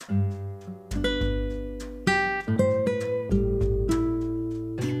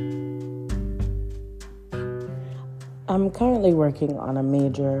I'm currently working on a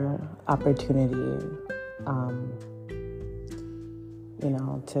major opportunity,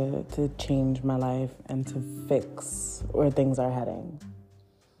 to change my life and to fix where things are heading.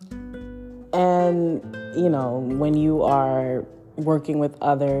 And, when you are working with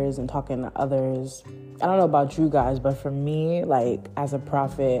others and talking to others, I don't know about you guys, but for me, like as a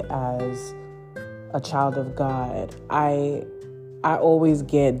prophet, as a child of God, I always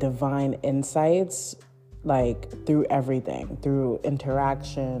get divine insights, like through everything, through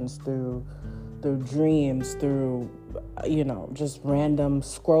interactions, through dreams, through, just random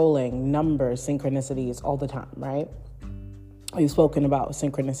scrolling, numbers, synchronicities all the time, right? We've spoken about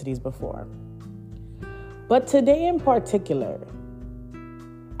synchronicities before. But today in particular,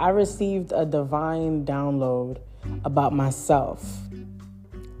 I received a divine download about myself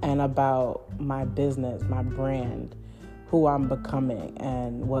and about my business, my brand, who I'm becoming,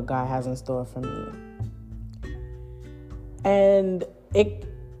 and what God has in store for me. And it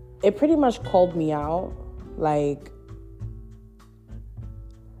pretty much called me out, like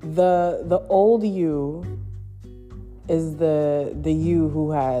the old you is the you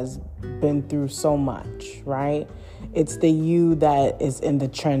who has been through so much, right? It's the you that is in the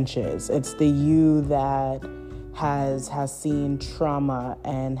trenches. It's the you that has seen trauma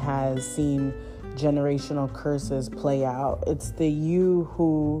and has seen generational curses play out. It's the you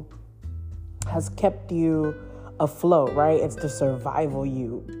who has kept you afloat, right? It's the survival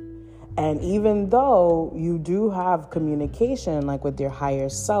you. And even though you do have communication, like with your higher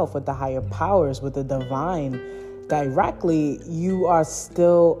self, with the higher powers, with the divine directly, you are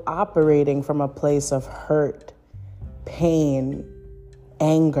still operating from a place of hurt, pain,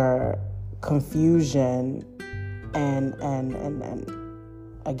 anger, confusion, and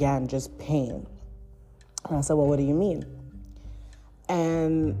again, just pain. And I said, well, what do you mean?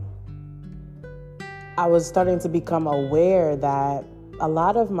 And I was starting to become aware that a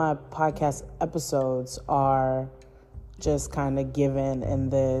lot of my podcast episodes are just kind of given in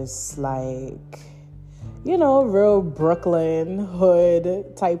this, like, real Brooklyn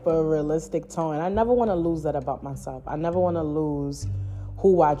hood type of realistic tone. And I never want to lose that about myself. I never want to lose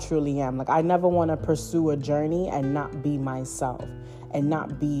who I truly am. Like, I never want to pursue a journey and not be myself and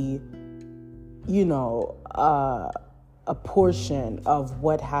not be, a portion of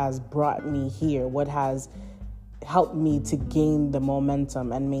what has brought me here, what has helped me to gain the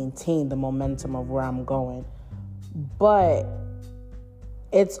momentum and maintain the momentum of where I'm going. But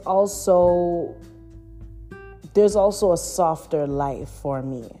there's also a softer life for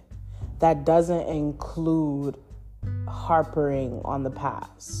me that doesn't include harboring on the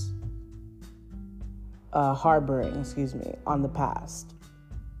past.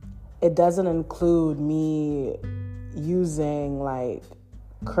 It doesn't include me using like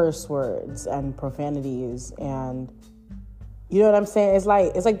curse words and profanities, and you know what I'm saying? It's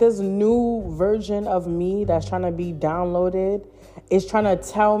like this new version of me that's trying to be downloaded. It's trying to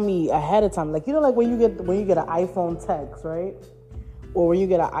tell me ahead of time, like like when you get an iPhone text, right? Or when you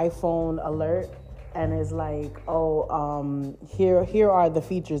get an iPhone alert, and it's like, here are the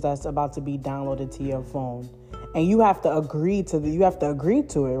features that's about to be downloaded to your phone. And you have to agree to it,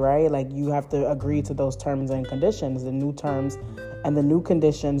 right? Like you have to agree to those terms and conditions, the new terms and the new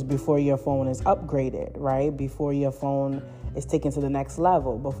conditions before your phone is upgraded, right? Before your phone is taken to the next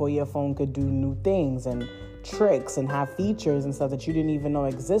level, before your phone could do new things and tricks and have features and stuff that you didn't even know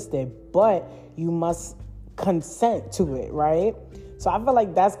existed, but you must consent to it, right? So I feel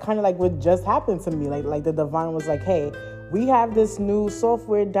like that's kind of like what just happened to me. Like the divine was like, hey, we have this new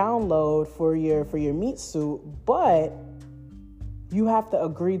software download for your meat suit, but you have to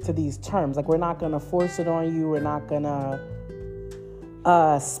agree to these terms. Like, we're not going to force it on you. We're not going to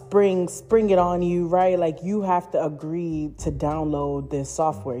spring it on you, right? Like, you have to agree to download this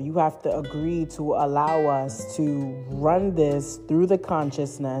software. You have to agree to allow us to run this through the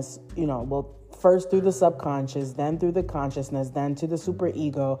consciousness, first through the subconscious, then through the consciousness, then to the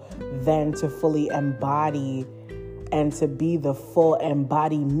superego, then to fully embody and to be the full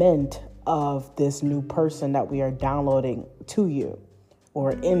embodiment of this new person that we are downloading to you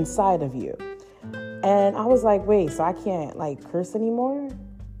or inside of you. And I was like, wait, so I can't like curse anymore?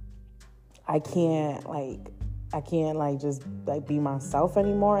 I can't just like be myself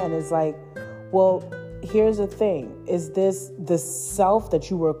anymore? And it's like, well, here's the thing. Is this the self that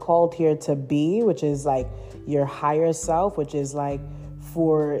you were called here to be, which is like your higher self, which is like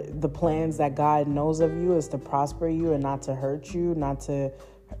for the plans that God knows of you is to prosper you and not to hurt you, not to,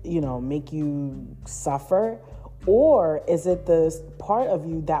 make you suffer? Or is it the part of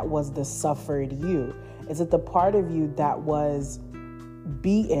you that was the suffered you? Is it the part of you that was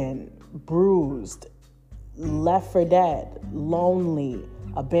beaten, bruised, left for dead, lonely,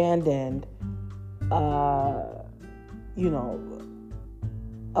 abandoned,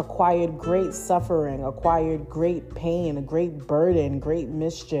 acquired great suffering, acquired great pain, a great burden, great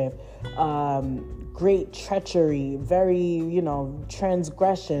mischief, great treachery, very,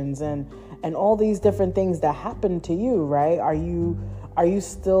 transgressions and all these different things that happen to you, right? Are you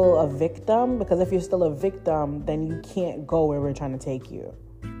still a victim? Because if you're still a victim, then you can't go where we're trying to take you.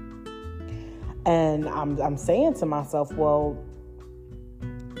 And I'm saying to myself, well,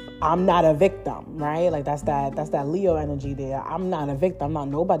 I'm not a victim, right? Like that's that Leo energy there. I'm not a victim. I'm not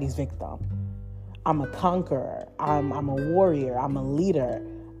nobody's victim. I'm a conqueror. I'm a warrior. I'm a leader.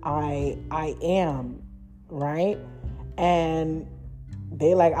 I am, right? And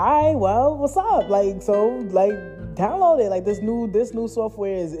they like, all right, well, what's up? Like, so like download it. Like this new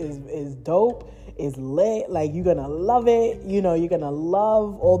software is dope. Is lit. Like you're gonna love it. You're gonna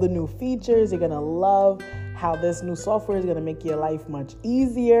love all the new features. You're gonna love how this new software is gonna make your life much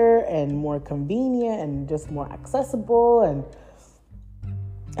easier and more convenient and just more accessible. And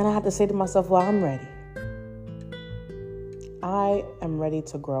I had to say to myself, well, I'm ready. I am ready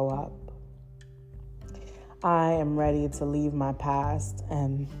to grow up. I am ready to leave my past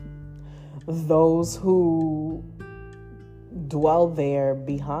and those who dwell there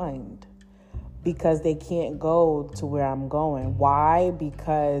behind, because they can't go to where I'm going. Why?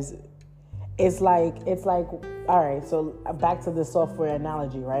 Because it's like, all right, so back to the software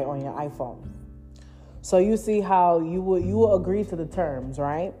analogy, right, on your iPhone. So you see how you will agree to the terms,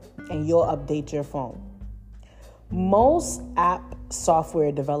 right? And you'll update your phone. Most app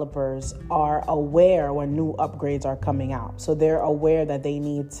software developers are aware when new upgrades are coming out. So they're aware that they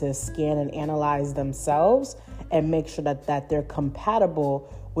need to scan and analyze themselves and make sure that they're compatible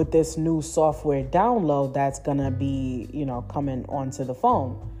with this new software download that's gonna be, coming onto the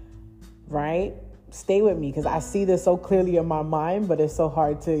phone, right? Stay with me because I see this so clearly in my mind, but it's so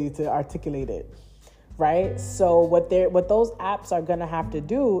hard to articulate it, right? So what those apps are gonna have to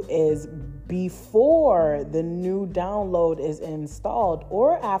do is, before the new download is installed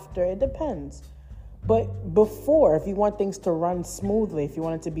or after, it depends. But before, if you want things to run smoothly, if you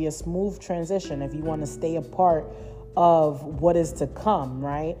want it to be a smooth transition, if you want to stay a part of what is to come,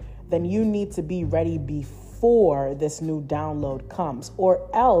 right, then you need to be ready before this new download comes. Or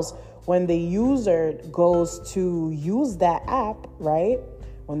else, when the user goes to use that app, right,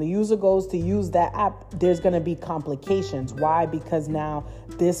 when the user goes to use that app, there's going to be complications. Why? Because now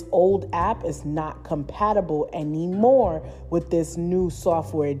this old app is not compatible anymore with this new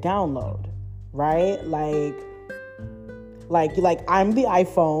software download, right? Like I'm the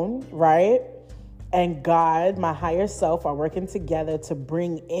iPhone, right? And God, my higher self, are working together to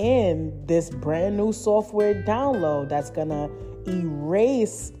bring in this brand new software download that's going to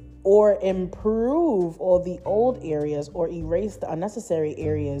erase or improve all the old areas or erase the unnecessary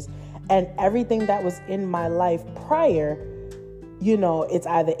areas, and everything that was in my life prior, it's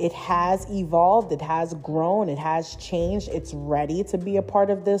either it has evolved, it has grown, it has changed, it's ready to be a part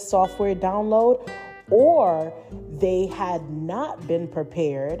of this software download, or they had not been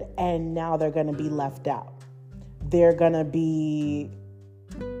prepared and now they're going to be left out. They're going to be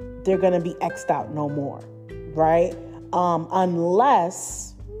X'd out no more, right? Unless,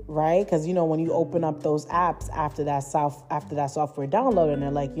 right? Because, when you open up those apps after that software download, and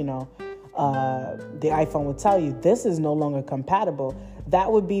they're like, the iPhone will tell you this is no longer compatible.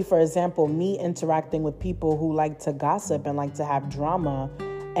 That would be, for example, me interacting with people who like to gossip and like to have drama,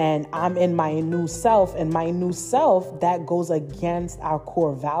 and I'm in my new self, and my new self, that goes against our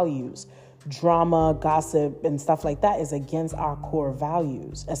core values. Drama, gossip, and stuff like that is against our core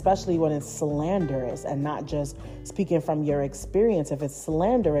values, especially when it's slanderous and not just speaking from your experience. If it's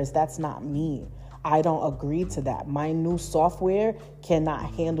slanderous, that's not me. I don't agree to that. My new software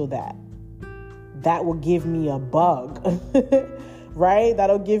cannot handle that. That will give me a bug, right?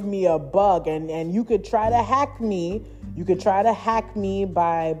 That'll give me a bug. And you could try to hack me. You could try to hack me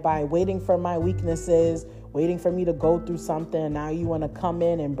by waiting for my weaknesses, waiting for me to go through something. And now you want to come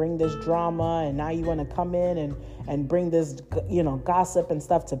in and bring this drama. And now you want to come in and bring this, gossip and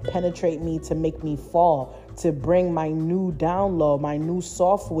stuff to penetrate me, to make me fall, to bring my new download, my new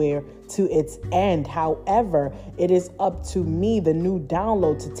software to its end. However, it is up to me, the new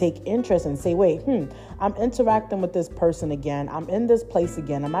download, to take interest and say, wait, I'm interacting with this person again. I'm in this place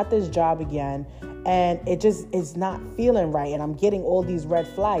again. I'm at this job again. And it just is not feeling right. And I'm getting all these red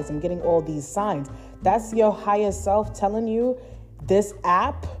flags. I'm getting all these signs. That's your higher self telling you this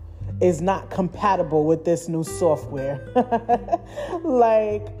app is not compatible with this new software.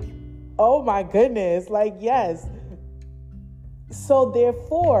 Like, oh my goodness. Like, yes. So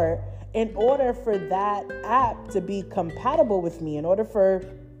therefore, in order for that app to be compatible with me, in order for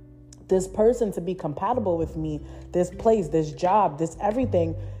this person to be compatible with me, this place, this job, this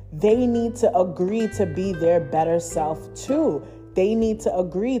everything, they need to agree to be their better self too. They need to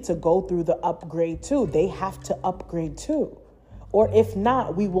agree to go through the upgrade too. They have to upgrade too. Or if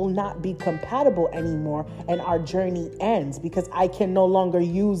not, we will not be compatible anymore and our journey ends because I can no longer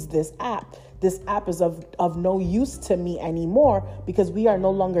use this app. This app is of no use to me anymore because we are no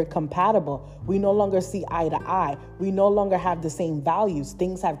longer compatible. We no longer see eye to eye. We no longer have the same values.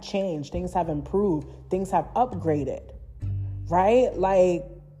 Things have changed. Things have improved. Things have upgraded. Right? Like,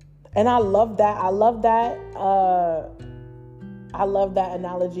 and I love that. I love that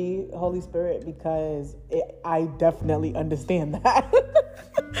analogy, Holy Spirit, because I definitely understand that.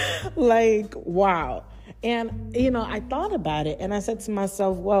 Like, wow. And, I thought about it and I said to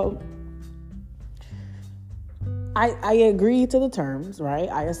myself, well, I agree to the terms, right?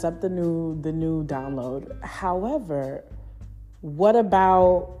 I accept the new download. However, what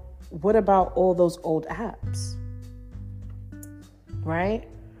about all those old apps? Right?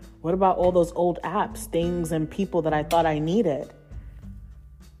 What about all those old apps, things and people that I thought I needed?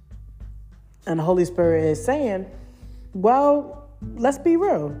 And the Holy Spirit is saying, well, let's be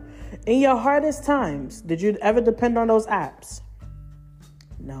real. In your hardest times, did you ever depend on those apps?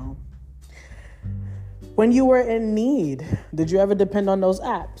 No. When you were in need, did you ever depend on those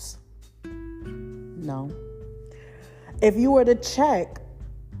apps? No. If you were to check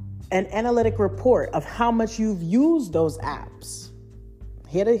an analytic report of how much you've used those apps,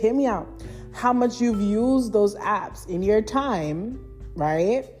 hear me out, how much you've used those apps in your time,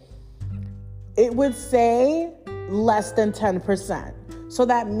 right? It would say less than 10%. So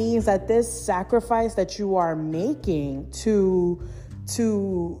that means that this sacrifice that you are making to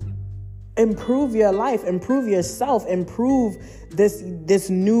improve your life, improve yourself, improve this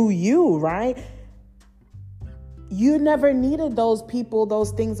new you, right? You never needed those people,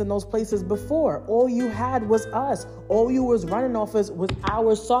 those things, and those places before. All you had was us. All you was running off was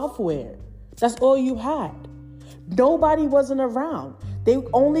our software. That's all you had. Nobody wasn't around. They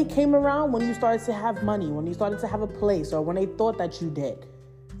only came around when you started to have money, when you started to have a place, or when they thought that you did,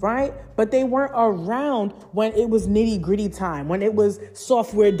 right? But they weren't around when it was nitty-gritty time, when it was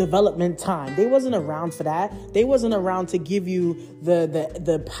software development time. They wasn't around for that. They wasn't around to give you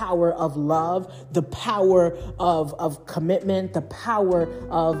the power of love, the power of commitment, the power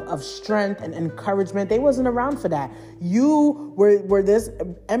of strength and encouragement. They wasn't around for that. You were this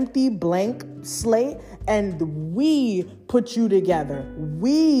empty blank slate, and we put you together.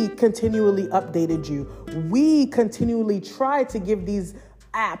 We continually updated you. We continually tried to give these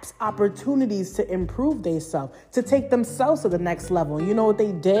apps opportunities to improve themselves, to take themselves to the next level. You know what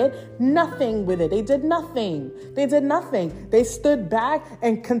they did? Nothing with it. They did nothing. They stood back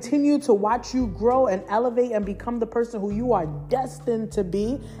and continued to watch you grow and elevate and become the person who you are destined to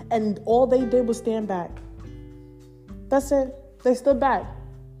be. And all they did was stand back. That's it. They stood back.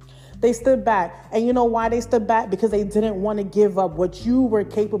 They stood back. And you know why they stood back? Because they didn't want to give up what you were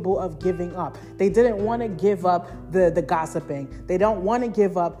capable of giving up. They didn't want to give up the gossiping. They don't want to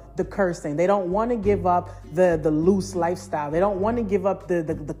give up the cursing. They don't want to give up the loose lifestyle. They don't want to give up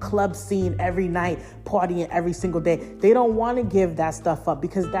the club scene every night, partying every single day. They don't want to give that stuff up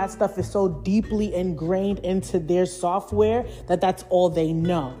because that stuff is so deeply ingrained into their software that that's all they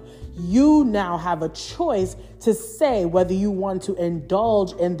know. You now have a choice to say whether you want to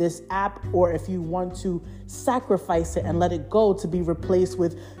indulge in this app or if you want to sacrifice it and let it go to be replaced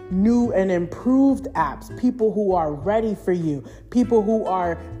with new and improved apps, people who are ready for you, people who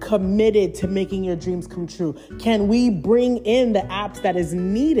are committed to making your dreams come true. Can we bring in the apps that is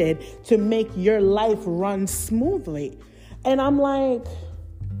needed to make your life run smoothly? And I'm like,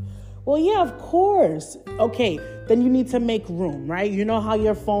 well, yeah, of course. Okay, then you need to make room, right? You know how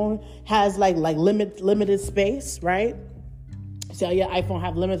your phone has like limited space, right? See how your iPhone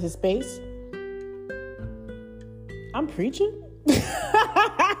have limited space? I'm preaching.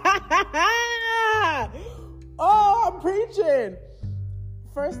 Oh, I'm preaching.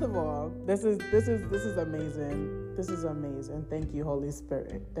 First of all, this is amazing. This is amazing. Thank you, Holy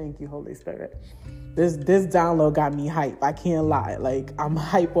Spirit. Thank you, Holy Spirit. This download got me hype. I can't lie. Like, I'm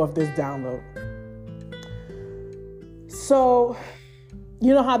hype off this download. So,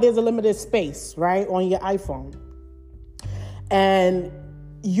 you know how there's a limited space, right, on your iPhone? And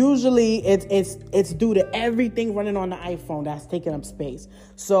usually it's due to everything running on the iPhone that's taking up space.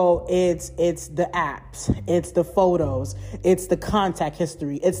 So it's the apps, it's the photos, it's the contact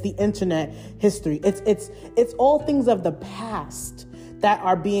history, it's the internet history. It's all things of the past that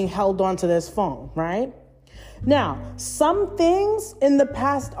are being held onto this phone, right? Now, some things in the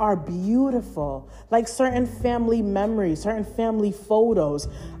past are beautiful, like certain family memories, certain family photos,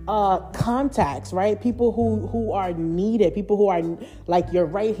 contacts, right? People who are needed, people who are like your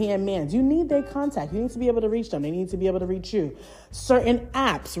right-hand man. You need their contact. You need to be able to reach them. They need to be able to reach you. Certain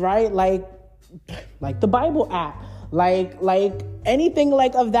apps, right? Like the Bible app, like anything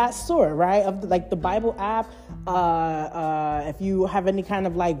like of that sort, right? Of like the Bible app. If you have any kind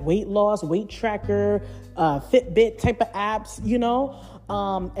of like weight loss, weight tracker, Fitbit type of apps,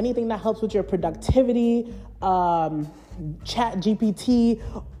 anything that helps with your productivity, Chat GPT,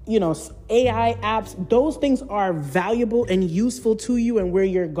 AI apps, those things are valuable and useful to you and where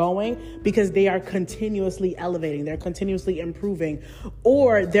you're going because they are continuously elevating, they're continuously improving,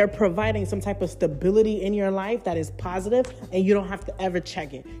 or they're providing some type of stability in your life that is positive, and you don't have to ever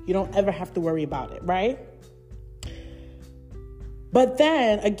check it. You don't ever have to worry about it, right? But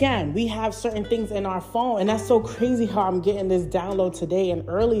then again, we have certain things in our phone, and that's so crazy how I'm getting this download today. And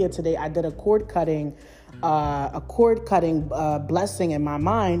earlier today, I did a cord cutting blessing in my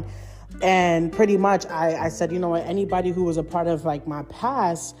mind, and pretty much I said, anybody who was a part of like my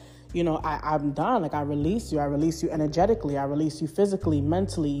past, I'm done. Like I release you energetically, I release you physically,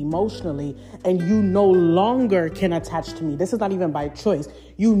 mentally, emotionally, and you no longer can attach to me. This is not even by choice.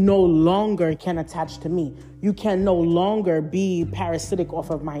 You no longer can attach to me. You can no longer be parasitic off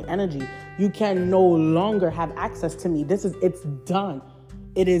of my energy. You can no longer have access to me. It's done.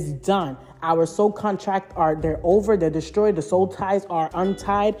 It is done. Our soul contract they're over, they're destroyed. The soul ties are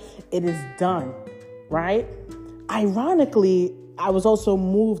untied. It is done, right? Ironically, I was also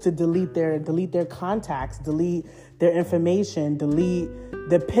moved to delete their contacts, delete their information, delete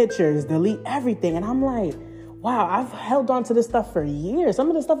the pictures, delete everything. And I'm like, wow, I've held on to this stuff for years. Some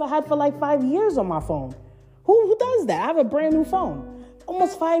of the stuff I had for like 5 years on my phone. Who does that? I have a brand new phone.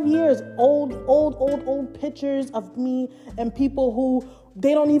 Almost 5 years, old pictures of me and people who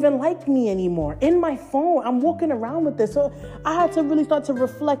they don't even like me anymore. In my phone, I'm walking around with this. So I had to really start to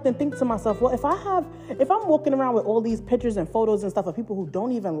reflect and think to myself, well, if I'm walking around with all these pictures and photos and stuff of people who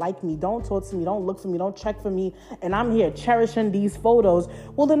don't even like me, don't talk to me, don't look for me, don't check for me, and I'm here cherishing these photos,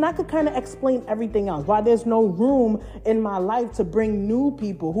 well, then I could kind of explain everything else. Why there's no room in my life to bring new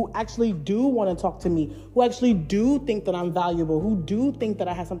people who actually do want to talk to me, who actually do think that I'm valuable, who do think that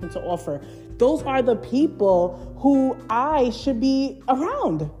I have something to offer. Those are the people who I should be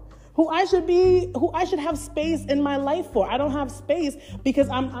around, who I should have space in my life for. I don't have space because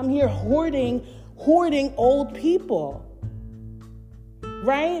I'm here hoarding old people,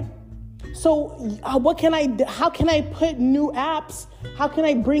 right? So what can I do? How can I put new apps? How can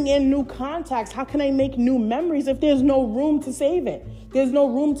I bring in new contacts? How can I make new memories if there's no room to save it? There's no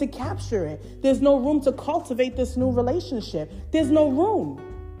room to capture it. There's no room to cultivate this new relationship. There's no room.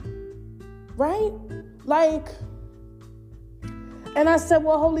 Right? And I said,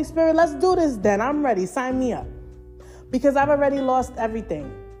 well, Holy Spirit, let's do this then. I'm ready. Sign me up. Because I've already lost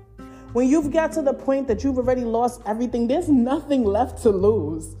everything. When you've got to the point that you've already lost everything, there's nothing left to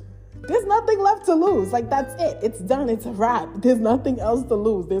lose. There's nothing left to lose. Like, that's it. It's done. It's a wrap. There's nothing else to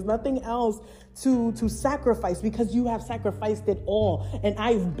lose. There's nothing else to sacrifice because you have sacrificed it all. And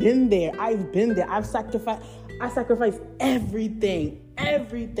I've been there. I sacrificed everything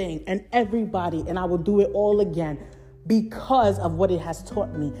and everybody, and I will do it all again because of what it has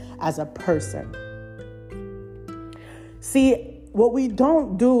taught me as a person. See, what we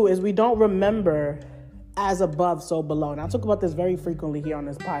don't do is we don't remember as above, so below. And I talk about this very frequently here on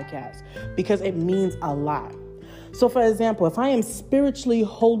this podcast because it means a lot. So, for example, if I am spiritually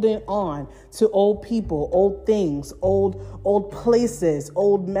holding on to old people, old things, old places,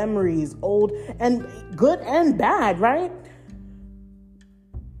 old memories, old and good and bad, right?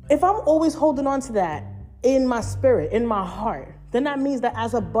 If I'm always holding on to that in my spirit, in my heart, then that means that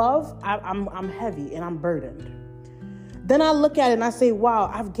as above, I'm heavy and I'm burdened. Then I look at it and I say,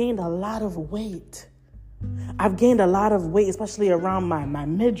 wow, I've gained a lot of weight. I've gained a lot of weight, especially around my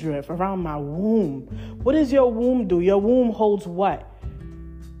midriff, around my womb. What does your womb do? Your womb holds what?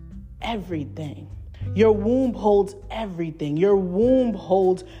 Everything. Your womb holds everything. Your womb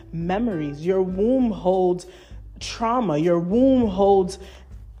holds memories. Your womb holds trauma. Your womb holds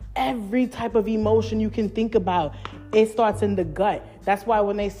every type of emotion you can think about. It starts in the gut. That's why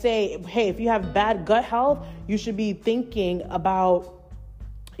when they say, hey, if you have bad gut health, you should be thinking about,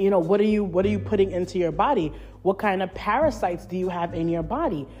 what are you putting into your body? What kind of parasites do you have in your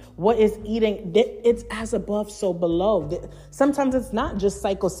body? What is eating? It's as above, so below. Sometimes it's not just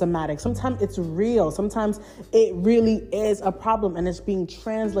psychosomatic. Sometimes it's real. Sometimes it really is a problem and it's being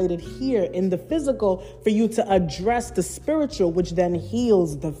translated here in the physical for you to address the spiritual, which then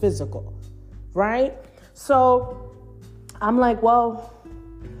heals the physical, right? So I'm like, well,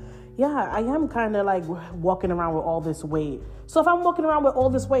 yeah, I am kind of like walking around with all this weight. So if I'm walking around with all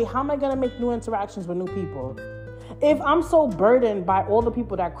this weight, how am I going to make new interactions with new people? If I'm so burdened by all the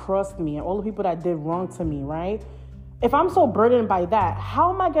people that crossed me and all the people that did wrong to me, right? If I'm so burdened by that,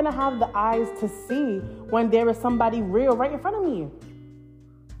 how am I going to have the eyes to see when there is somebody real right in front of me?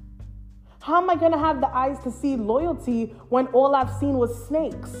 How am I going to have the eyes to see loyalty when all I've seen was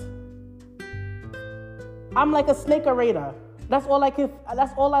snakes? I'm like a snake orator. That's all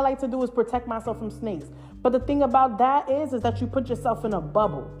I like to do is protect myself from snakes. But the thing about that is that you put yourself in a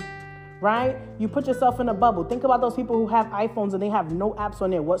bubble, right? You put yourself in a bubble. Think about those people who have iPhones and they have no apps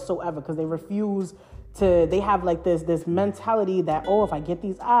on there whatsoever because they refuse to, they have like this mentality that, oh, if I get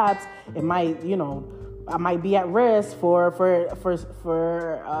these apps, it might, I might be at risk for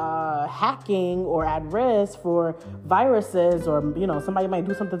hacking or at risk for viruses or, somebody might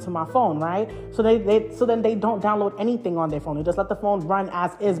do something to my phone, right? So then they don't download anything on their phone. They just let the phone run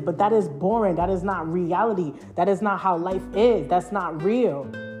as is. But that is boring. That is not reality. That is not how life is. That's not real.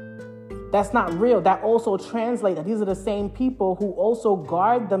 That's not real. That also translates that these are the same people who also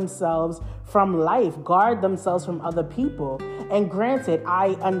guard themselves from life, guard themselves from other people. And granted,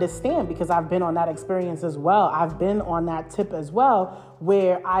 I understand because I've been on that experience as well. I've been on that tip as well,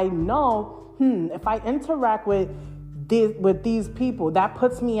 where I know, if I interact with these people, that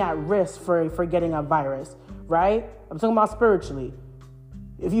puts me at risk for getting a virus, right? I'm talking about spiritually.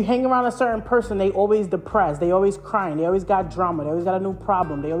 If you hang around a certain person, they always depressed, they always crying, they always got drama, they always got a new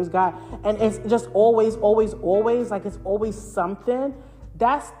problem, they always got, and it's just always, like it's always something.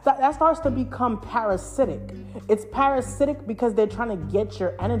 That starts to become parasitic. It's parasitic because they're trying to get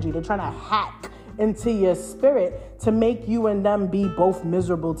your energy. They're trying to hack into your spirit to make you and them be both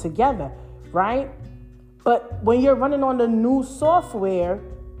miserable together, right? But when you're running on the new software,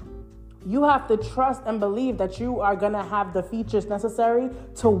 you have to trust and believe that you are going to have the features necessary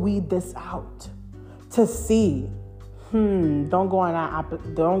to weed this out, to see, don't go on that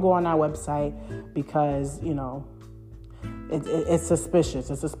website because, it's suspicious.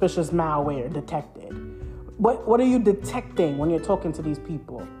 It's suspicious malware detected. What are you detecting when you're talking to these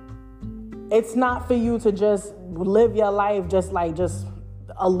people? It's not for you to just live your life just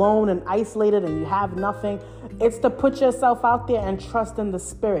alone and isolated and you have nothing. It's to put yourself out there and trust in the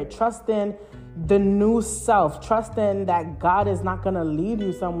spirit, trust in the new self, trust in that God is not going to lead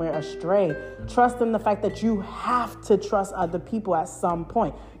you somewhere astray. Trust in the fact that you have to trust other people at some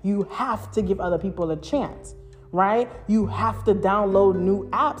point. You have to give other people a chance, right? You have to download new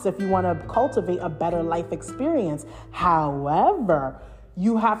apps if you want to cultivate a better life experience. However,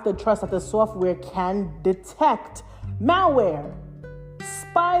 you have to trust that the software can detect malware,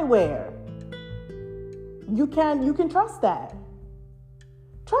 spyware. You can trust that.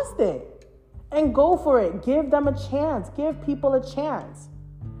 Trust it and go for it. Give them a chance. Give people a chance.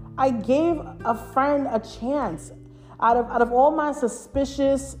 I gave a friend a chance. Out of all my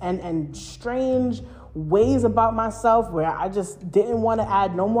suspicious and strange ways about myself where I just didn't want to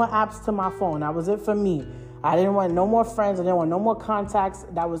add no more apps to my phone. That was it for me. I didn't want no more friends. I didn't want no more contacts.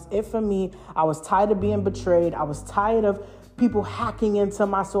 That was it for me. I was tired of being betrayed. I was tired of people hacking into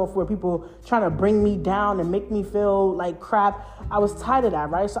my software, people trying to bring me down and make me feel like crap. I was tired of that,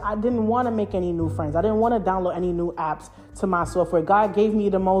 right? So I didn't want to make any new friends. I didn't want to download any new apps to my software. God gave me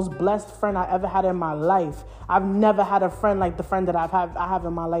the most blessed friend I ever had in my life. I've never had a friend like the friend that I have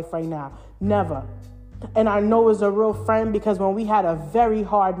in my life right now. Never. And I know it's a real friend because when we had a very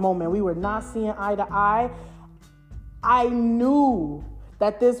hard moment, we were not seeing eye to eye, I knew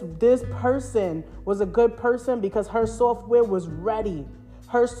that this person was a good person because her software was ready.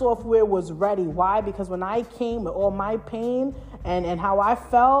 Her software was ready. Why? Because when I came with all my pain and how I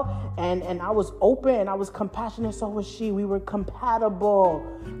felt and I was open and I was compassionate, so was she. We were compatible.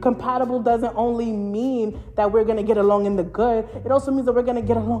 Compatible doesn't only mean that we're going to get along in the good. It also means that we're going to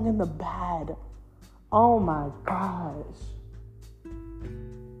get along in the bad. Oh my gosh.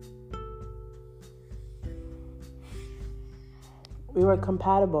 We were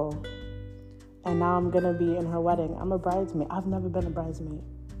compatible. And now I'm going to be in her wedding. I'm a bridesmaid. I've never been a bridesmaid.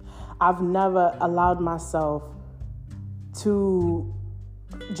 I've never allowed myself to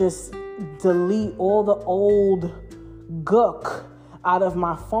just delete all the old gook out of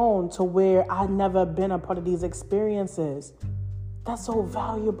my phone to where I've never been a part of these experiences. That's so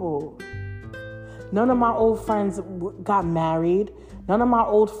valuable. None of my old friends got married. None of my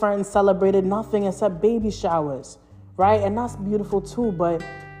old friends celebrated nothing except baby showers. Right? And that's beautiful too, but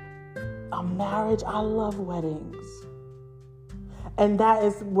a marriage, I love weddings. And that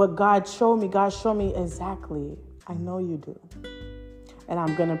is what God showed me. God showed me exactly. I know you do. And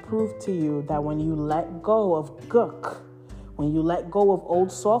I'm going to prove to you that when you let go of gook, when you let go of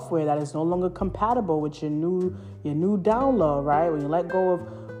old software that is no longer compatible with your new download, right? When you let go of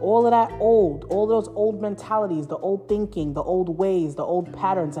all of those old mentalities, the old thinking, the old ways, the old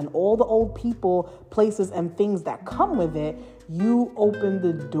patterns, and all the old people, places, and things that come with it, you open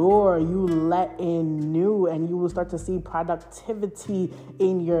the door, you let in new, and you will start to see productivity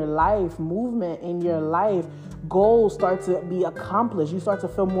in your life, movement in your life, goals start to be accomplished. You start to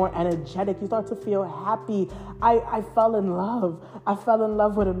feel more energetic. You start to feel happy. I fell in love. I fell in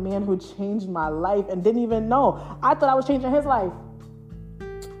love with a man who changed my life and didn't even know. I thought I was changing his life.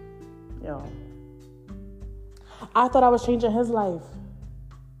 Yo, I thought I was changing his life.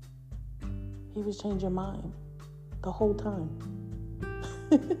 He was changing mine the whole time.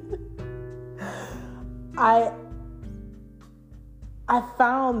 I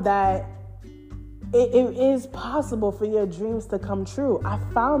found that it is possible for your dreams to come true. I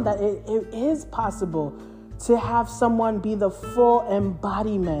found that it is possible to have someone be the full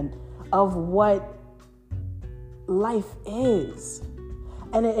embodiment of what life is.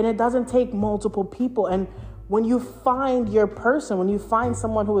 And it doesn't take multiple people. And when you find your person, when you find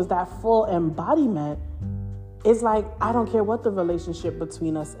someone who is that full embodiment, it's like, I don't care what the relationship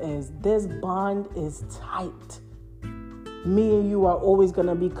between us is. This bond is tight. Me and you are always going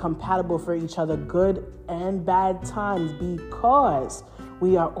to be compatible for each other, good and bad times, because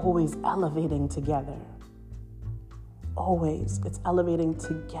we are always elevating together. Always. It's elevating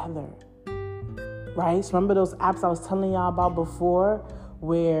together. Right? So remember those apps I was telling y'all about before,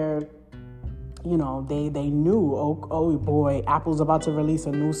 where, you know, they knew, oh boy, Apple's about to release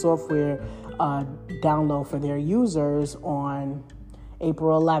a new software download for their users on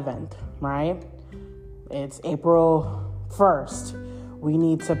April 11th, right? It's April 1st. We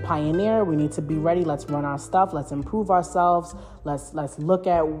need to pioneer. We need to be ready. Let's run our stuff. Let's improve ourselves. Let's look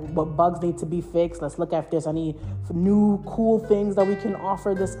at what bugs need to be fixed. Let's look at if there's any new cool things that we can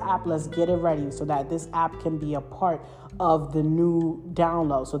offer this app. Let's get it ready so that this app can be a part of the new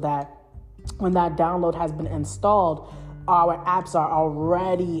download, so that when that download has been installed, our apps are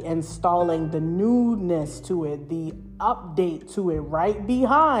already installing the newness to it, the update to it right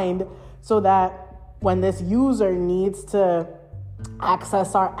behind, so that when this user needs to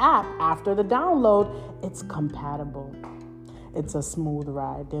access our app after the download, it's compatible. It's a smooth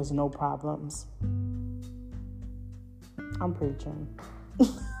ride. There's no problems. I'm preaching.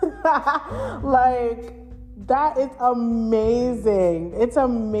 Like, that is amazing. It's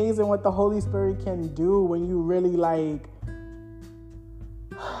amazing what the Holy Spirit can do when you really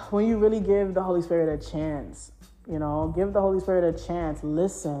give the Holy Spirit a chance. You know, give the Holy Spirit a chance.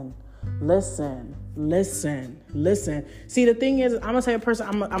 Listen. See, the thing is, I'm gonna say a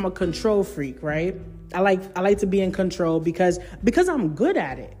person, I'm a control freak, right? I like to be in control because I'm good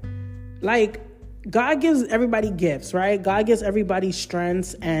at it. Like, God gives everybody gifts, right? God gives everybody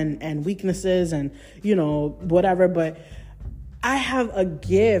strengths and weaknesses and, you know, whatever. But I have a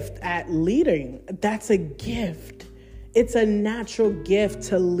gift at leading. That's a gift. It's a natural gift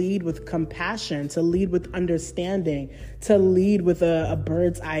to lead with compassion, to lead with understanding, to lead with a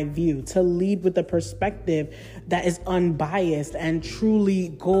bird's eye view, to lead with a perspective that is unbiased and truly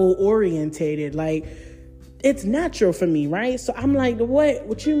goal orientated. Like, it's natural for me, right? So I'm like,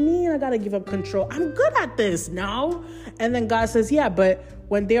 what you mean I gotta give up control? I'm good at this now. And then God says, yeah, but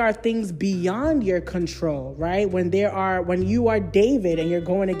when there are things beyond your control, right? When you are David and you're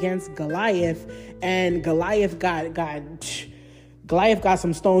going against Goliath, and Goliath got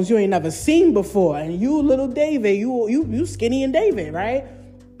some stones you ain't never seen before, and you little David, you skinny and David, right?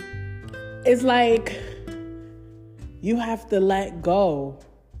 It's like, you have to let go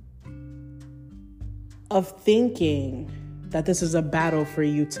of thinking that this is a battle for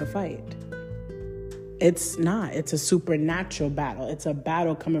you to fight. It's not. It's a supernatural battle. It's a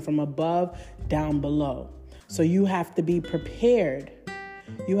battle coming from above, down below. So you have to be prepared.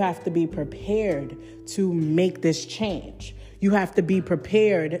 You have to be prepared to make this change. You have to be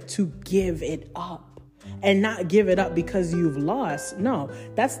prepared to give it up. And not give it up because you've lost. No,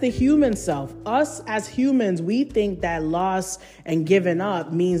 that's the human self. Us as humans, we think that loss and giving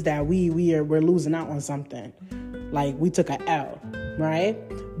up means that we're losing out on something. Like, we took an L, right?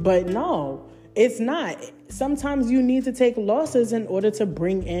 But no, it's not. Sometimes you need to take losses in order to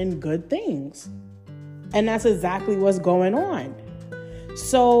bring in good things. And that's exactly what's going on.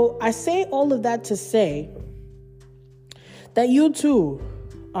 So I say all of that to say that you too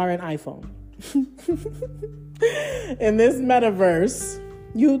are an iPhone. In this metaverse,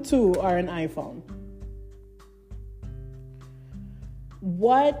 you too are an iPhone.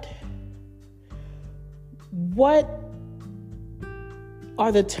 What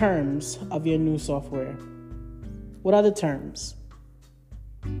are the terms of your new software? What are the terms?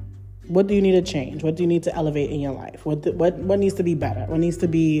 What do you need to change? What do you need to elevate in your life? What needs to be better? What needs to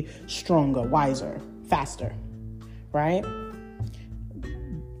be stronger, wiser, faster, right?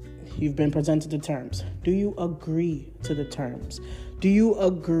 You've been presented the terms. Do you agree to the terms? Do you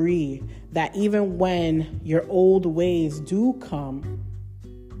agree that even when your old ways do come,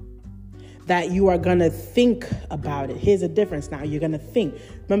 that you are going to think about it? Here's the difference now. You're going to think.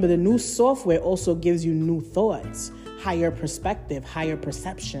 Remember, the new software also gives you new thoughts, higher perspective, higher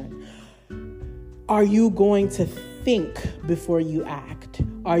perception. Are you going to think before you act?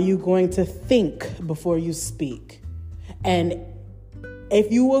 Are you going to think before you speak? And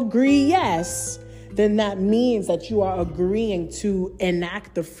if you agree yes, then that means that you are agreeing to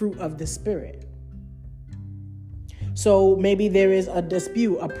enact the fruit of the Spirit. So maybe there is a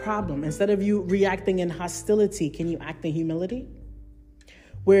dispute, a problem. Instead of you reacting in hostility, can you act in humility?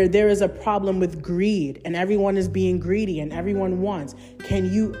 Where there is a problem with greed and everyone is being greedy and everyone wants,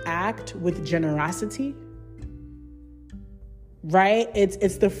 can you act with generosity? Right?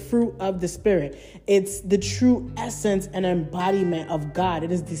 It's the fruit of the Spirit. It's the true essence and embodiment of God.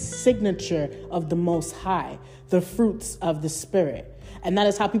 It is the signature of the Most High, the fruits of the Spirit. And that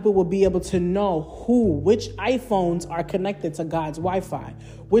is how people will be able to know which iPhones are connected to God's Wi-Fi,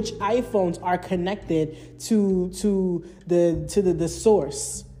 which iPhones are connected to the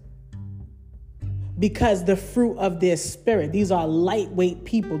source. Because the fruit of their spirit, these are lightweight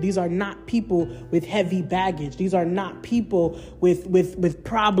people. These are not people with heavy baggage. These are not people with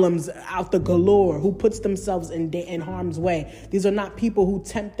problems out the galore, who puts themselves in harm's way. These are not people who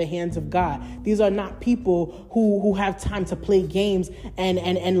tempt the hands of God. These are not people who have time to play games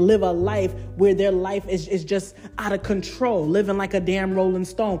and live a life where their life is just out of control, living like a damn Rolling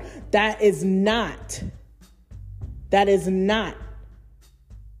Stone. That is not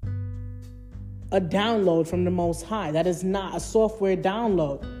a download from the Most High. That is not a software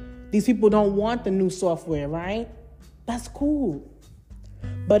download. These people don't want the new software, right? That's cool.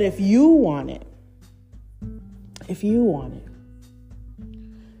 But if you want it,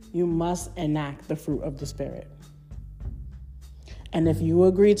 you must enact the fruit of the Spirit. And if you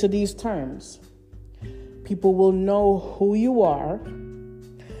agree to these terms, people will know who you are.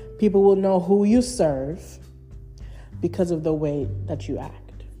 People will know who you serve because of the way that you act.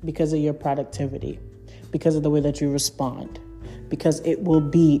 Because of your productivity, because of the way that you respond, because it will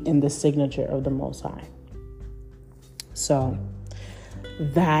be in the signature of the Most High. So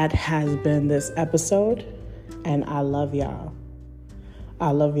that has been this episode, and I love y'all.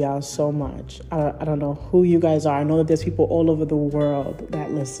 I love y'all so much. I don't know who you guys are. I know that there's people all over the world that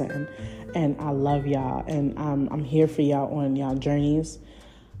listen, and I love y'all, and I'm here for y'all on y'all journeys.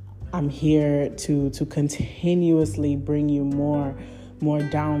 I'm here to continuously bring you more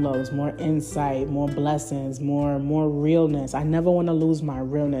downloads, more insight, more blessings, more realness. I never want to lose my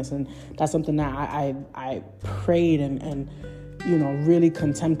realness. And that's something that I prayed and really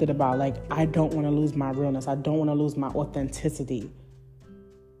contempted about. Like, I don't want to lose my realness. I don't want to lose my authenticity.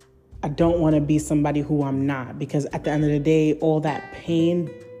 I don't want to be somebody who I'm not, because at the end of the day, all that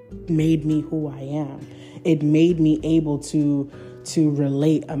pain made me who I am. It made me able to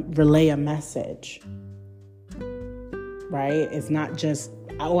relay a message. Right? It's not just,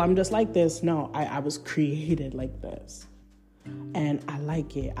 I'm just like this. No, I was created like this. And I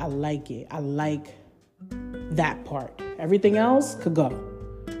like it. I like that part. Everything else could go.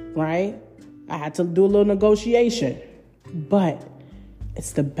 Right? I had to do a little negotiation. But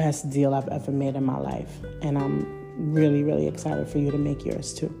it's the best deal I've ever made in my life. And I'm really, really excited for you to make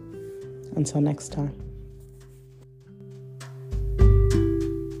yours too. Until next time.